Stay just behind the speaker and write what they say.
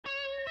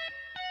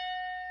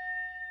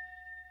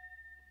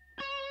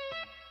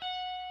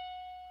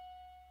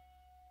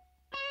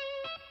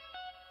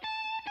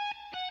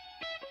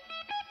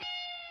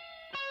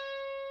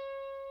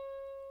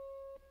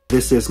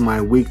This is my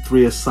week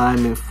 3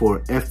 assignment for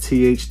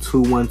FTH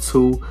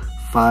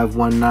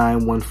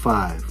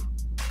 212-51915.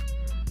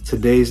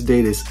 Today's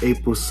date is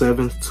April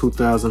 7th,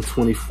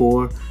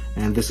 2024,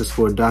 and this is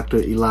for Dr.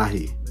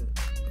 Elahi.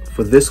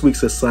 For this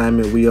week's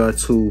assignment, we are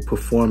to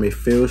perform a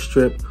field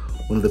strip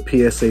on the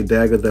PSA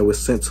Dagger that was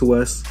sent to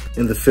us.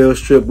 In the field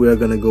strip, we are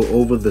going to go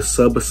over the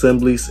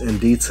sub-assemblies in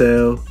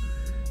detail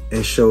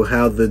and show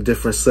how the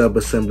different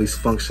sub-assemblies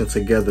function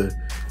together.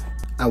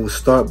 I will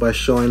start by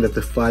showing that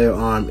the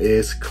firearm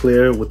is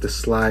clear with the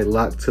slide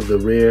locked to the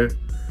rear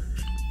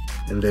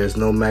and there's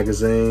no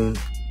magazine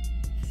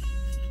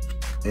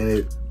in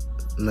it,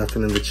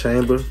 nothing in the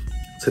chamber.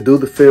 To do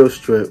the field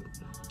strip,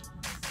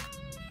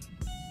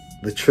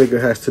 the trigger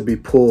has to be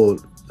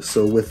pulled.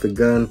 So with the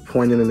gun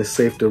pointing in a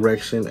safe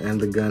direction and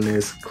the gun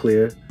is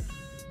clear,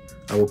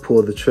 I will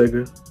pull the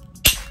trigger.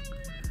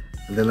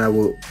 And then I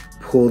will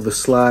pull the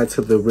slide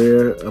to the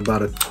rear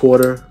about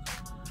 1/4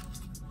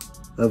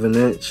 of an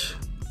inch.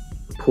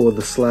 Pull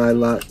the slide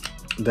lock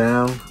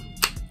down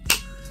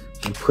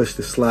and push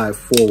the slide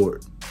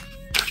forward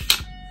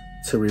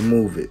to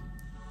remove it.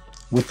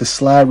 With the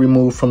slide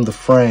removed from the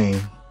frame,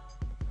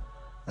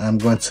 I'm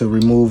going to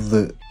remove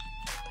the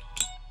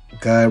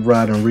guide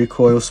rod and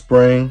recoil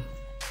spring.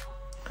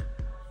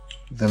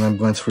 Then I'm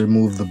going to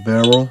remove the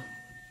barrel.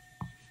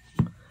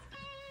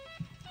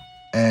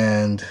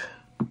 And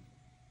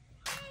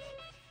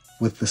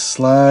with the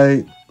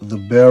slide, the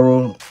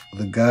barrel,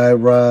 the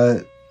guide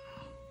rod,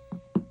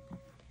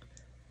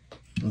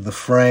 the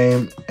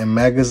frame, and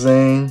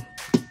magazine,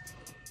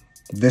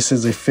 this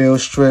is a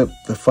field strip.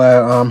 The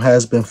firearm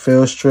has been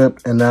field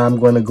stripped, and now I'm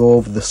going to go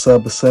over the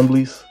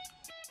sub-assemblies.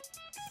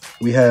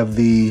 We have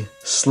the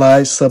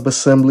slide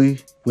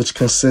sub-assembly, which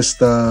consists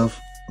of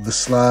the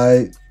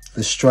slide,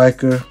 the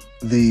striker,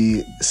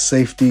 the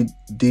safety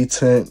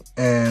detent,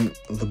 and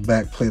the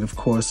back plate, of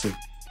course,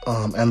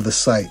 and the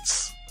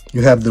sights.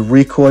 You have the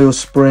recoil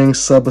spring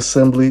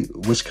sub-assembly,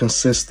 which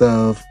consists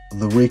of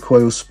the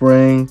recoil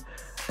spring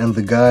and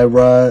the guide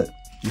rod.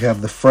 You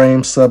have the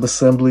frame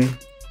sub-assembly,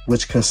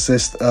 which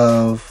consists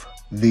of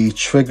the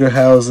trigger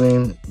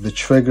housing, the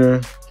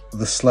trigger,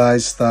 the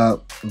slide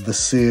stop, the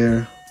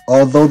sear.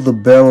 Although the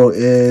barrel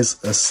is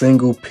a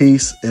single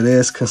piece,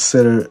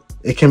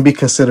 it can be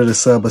considered a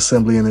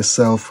sub-assembly in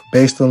itself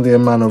based on the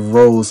amount of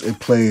roles it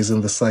plays in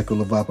the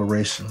cycle of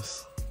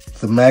operations.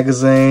 The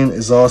magazine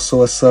is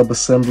also a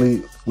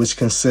sub-assembly, which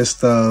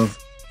consists of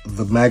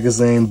the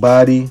magazine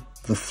body,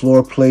 the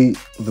floor plate,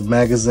 the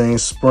magazine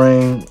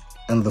spring,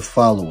 and the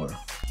follower.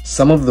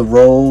 Some of the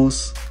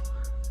roles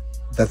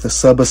that the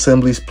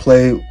sub-assemblies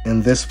play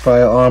in this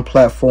firearm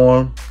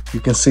platform, you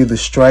can see the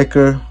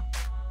striker,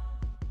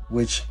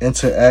 which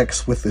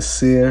interacts with the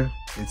sear.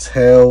 It's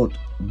held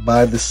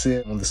by the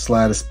sear when the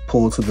slide is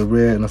pulled to the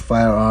rear and the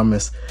firearm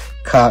is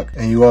cocked.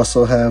 And you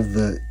also have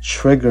the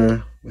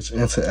trigger, which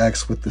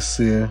interacts with the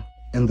sear.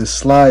 In the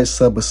slide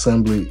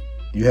sub-assembly,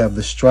 you have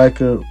the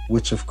striker,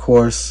 which of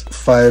course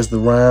fires the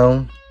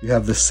round. You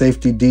have the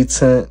safety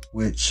detent,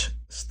 which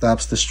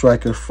stops the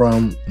striker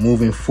from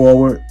moving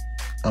forward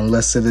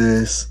unless it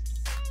is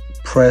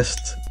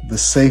pressed. The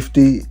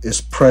safety is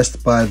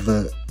pressed by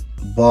the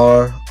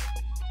bar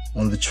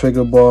on the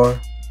trigger bar.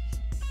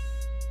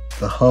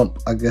 The hump,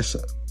 I guess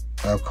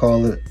I'll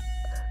call it.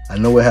 I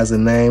know it has a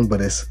name,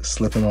 but it's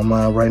slipping my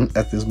mind right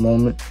at this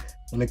moment.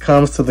 When it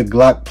comes to the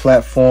Glock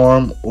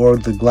platform or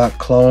the Glock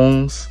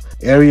clones,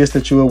 areas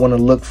that you would want to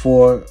look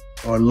for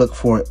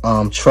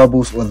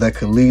troubles or that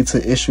could lead to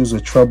issues or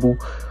trouble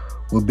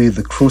would be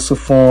the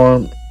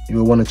cruciform. You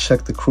will want to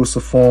check the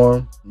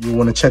cruciform. You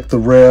want to check the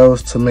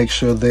rails to make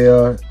sure they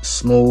are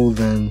smooth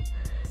and,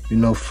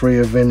 free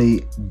of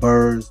any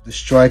burrs. The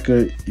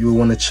striker, you will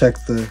want to check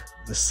the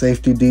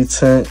safety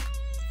detent.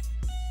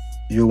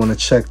 You'll want to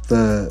check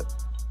the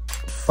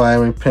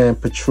firing pin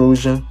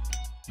protrusion.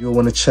 You'll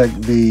want to check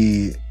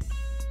the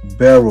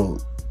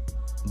barrel,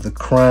 the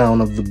crown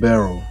of the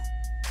barrel.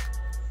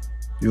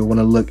 You'll want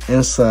to look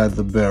inside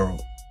the barrel.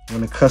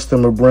 When a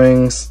customer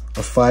brings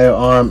a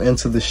firearm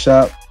into the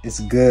shop, it's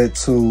good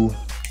to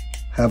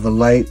have a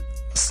light,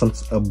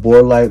 a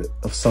bore light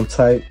of some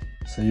type,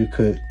 so you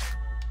could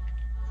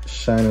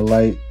shine a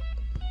light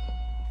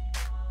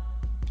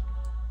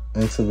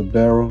into the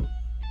barrel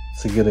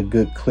to get a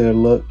good clear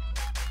look.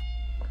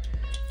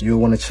 You'll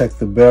want to check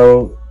the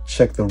barrel,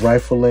 check the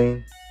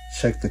rifling,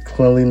 check the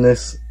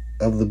cleanliness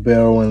of the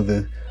barrel and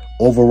the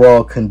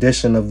overall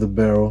condition of the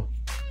barrel.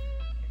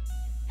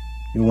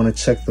 You want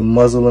to check the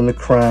muzzle and the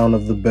crown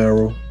of the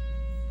barrel.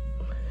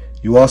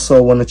 You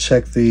also want to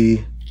check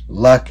the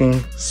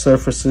locking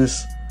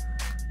surfaces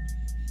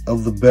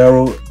of the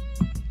barrel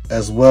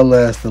as well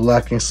as the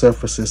locking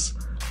surfaces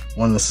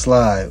on the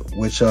slide,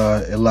 which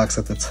are, it locks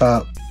at the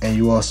top, and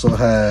you also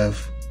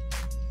have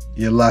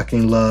your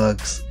locking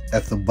lugs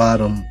at the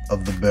bottom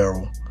of the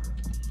barrel,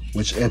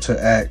 which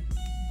interact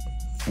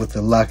with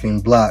the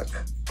locking block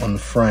on the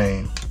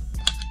frame,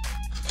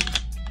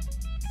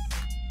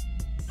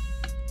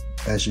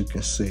 as you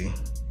can see.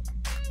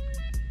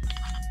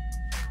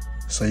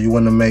 So you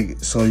want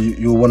to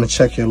you want to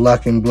check your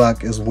locking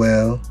block as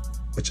well.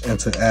 which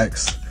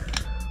interacts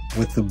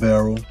with the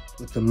barrel.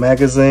 With the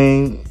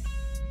magazine,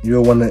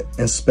 you'll want to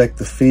inspect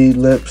the feed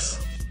lips.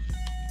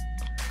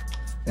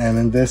 And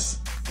in this,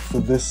 for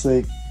this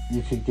sake,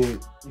 you could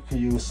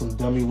use some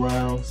dummy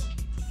rounds.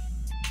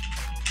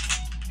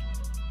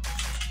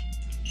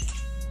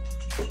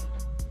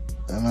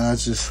 And I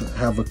just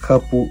have a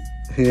couple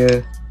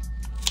here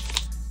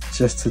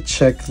just to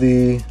check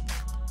the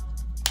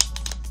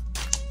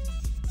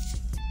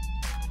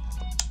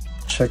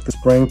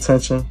spring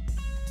tension.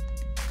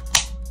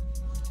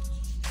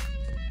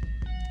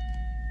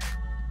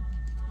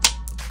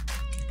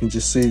 You can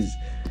just see,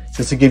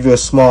 just to give you a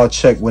small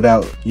check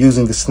without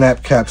using the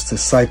snap caps to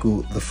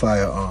cycle the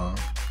firearm.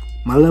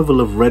 My level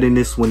of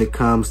readiness when it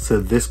comes to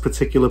this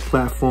particular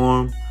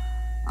platform,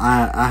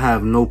 I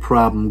have no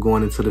problem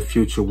going into the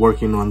future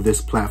working on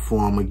this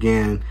platform.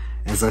 Again,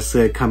 as I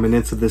said, coming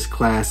into this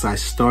class, I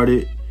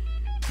started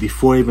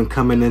before even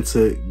coming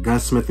into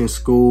gunsmithing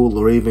school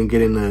or even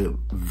getting a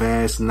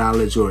vast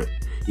knowledge or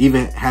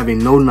even having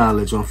no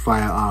knowledge on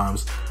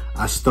firearms.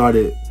 I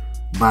started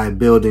by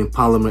building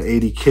polymer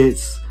 80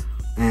 kits,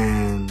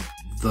 and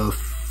the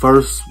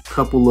first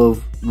couple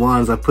of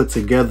ones I put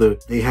together,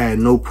 they had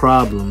no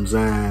problems,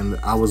 and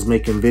I was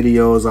making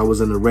videos. I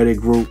was in a Reddit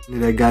group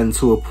that got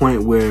to a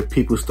point where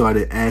people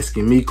started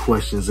asking me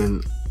questions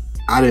and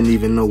I didn't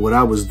even know what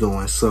I was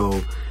doing.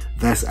 So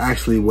that's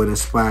actually what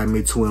inspired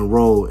me to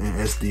enroll in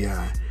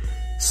SDI.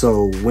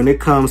 So when it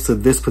comes to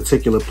this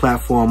particular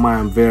platform, I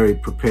am very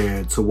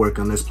prepared to work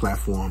on this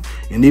platform,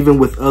 and even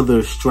with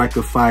other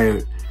striker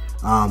fired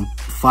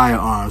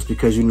firearms,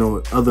 because you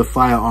know other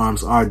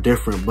firearms are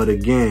different. But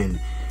again,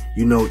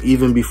 you know,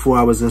 even before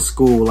I was in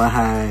school, I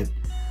had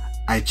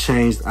a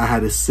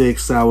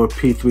 6-hour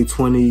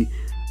P320.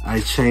 I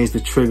changed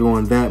the trigger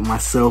on that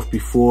myself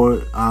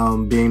before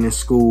being in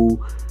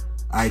school.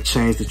 I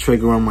changed the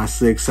trigger on my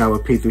 6-hour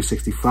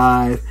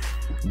P365.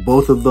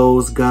 Both of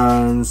those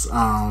guns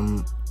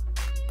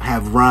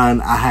have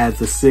run. I had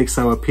the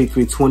 6-hour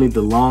P320,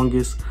 the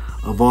longest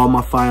of all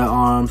my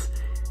firearms.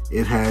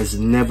 It has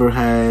never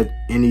had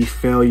any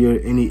failure,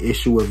 any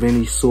issue of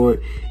any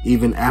sort,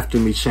 even after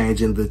me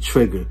changing the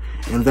trigger.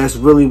 And that's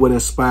really what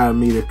inspired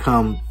me to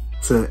come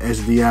to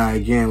SDI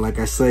again, like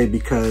I say,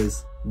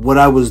 because what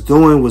I was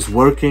doing was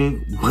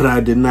working, but I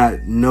did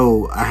not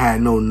know, I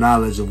had no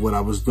knowledge of what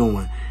I was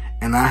doing.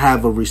 And I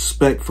have a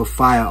respect for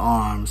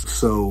firearms,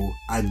 so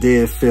I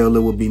did feel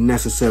it would be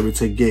necessary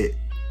to get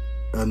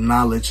a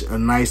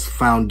nice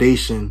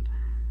foundation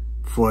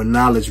for a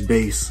knowledge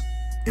base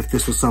if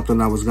this was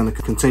something I was going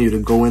to continue to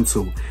go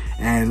into.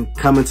 And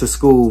coming to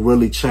school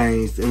really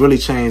changed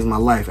my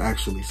life,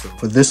 actually. So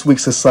for this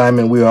week's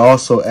assignment, we are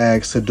also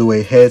asked to do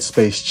a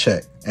headspace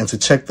check. And to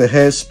check the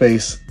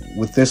headspace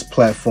with this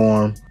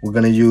platform, we're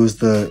going to use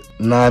the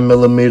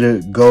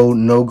 9mm go,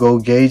 no-go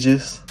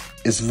gauges.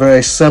 It's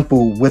very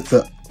simple with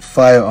the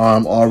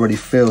firearm already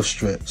field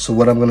stripped. So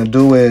what I'm going to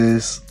do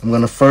is I'm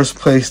going to first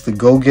place the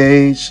go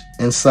gauge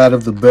inside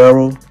of the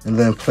barrel, and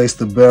then place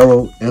the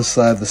barrel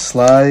inside the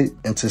slide,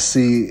 and to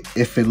see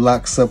if it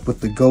locks up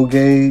with the go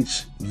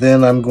gauge.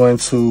 Then I'm going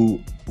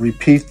to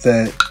repeat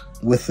that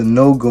with the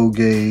no go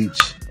gauge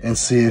and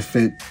see if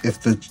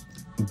the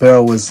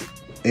barrel is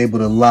able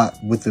to lock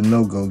with the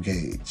no go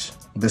gauge.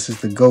 This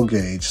is the go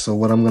gauge. So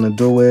what I'm going to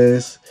do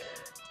is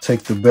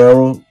take the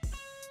barrel,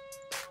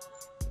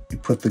 you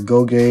put the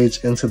go gauge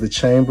into the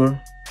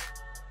chamber.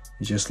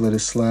 You just let it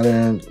slide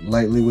in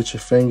lightly with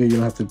your finger. You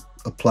don't have to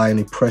apply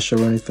any pressure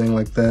or anything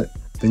like that.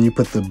 Then you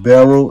put the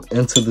barrel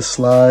into the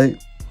slide,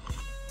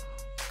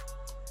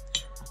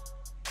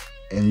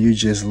 and you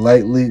just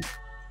lightly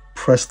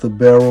press the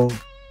barrel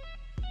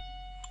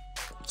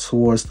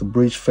towards the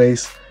breech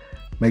face.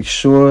 Make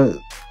sure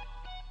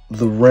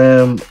the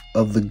rim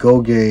of the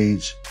go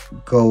gauge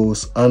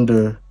goes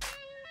under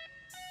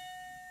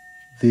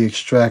the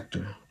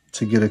extractor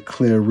to get a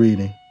clear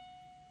reading.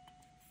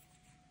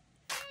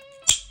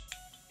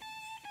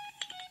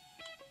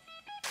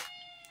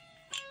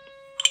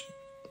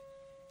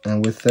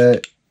 And with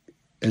that,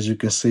 as you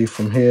can see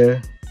from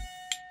here,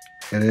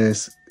 it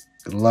is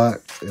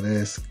locked, it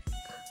is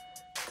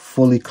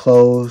fully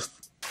closed,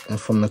 and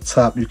from the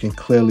top you can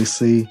clearly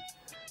see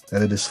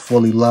that it is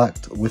fully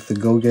locked with the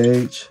go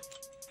gauge.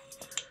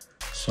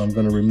 So I'm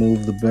going to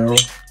remove the barrel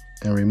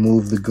and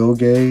remove the go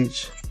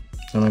gauge,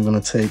 and I'm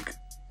going to take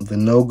the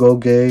no-go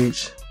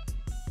gauge,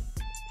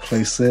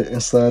 place it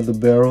inside the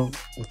barrel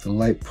with a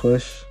light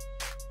push.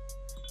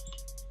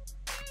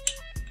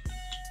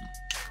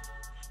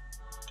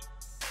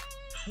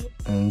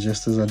 And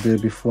just as I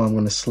did before, I'm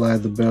going to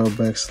slide the barrel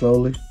back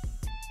slowly.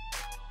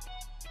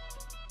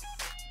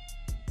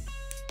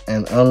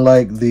 And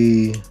unlike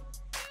the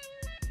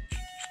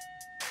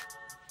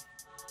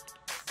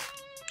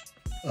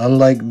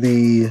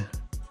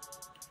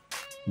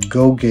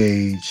go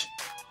gauge,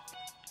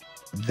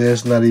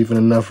 there's not even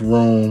enough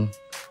room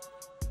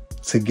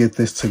to get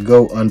this to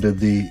go under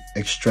the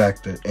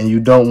extractor, and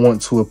you don't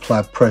want to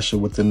apply pressure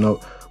with the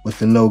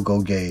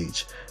no-go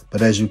gauge.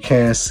 But as you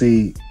can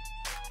see,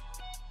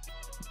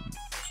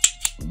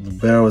 the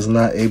barrel is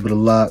not able to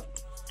lock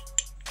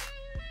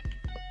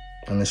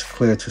and it's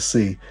clear to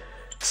see.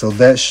 So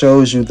that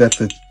shows you that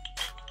the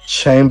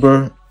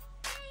chamber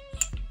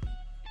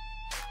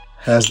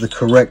has the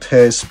correct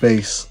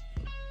headspace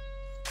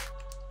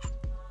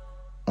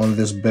on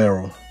this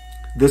barrel.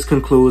 This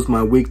concludes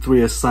my week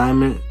 3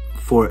 assignment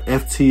for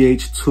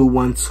FTH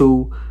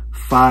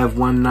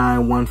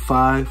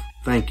 212-51915.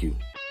 Thank you.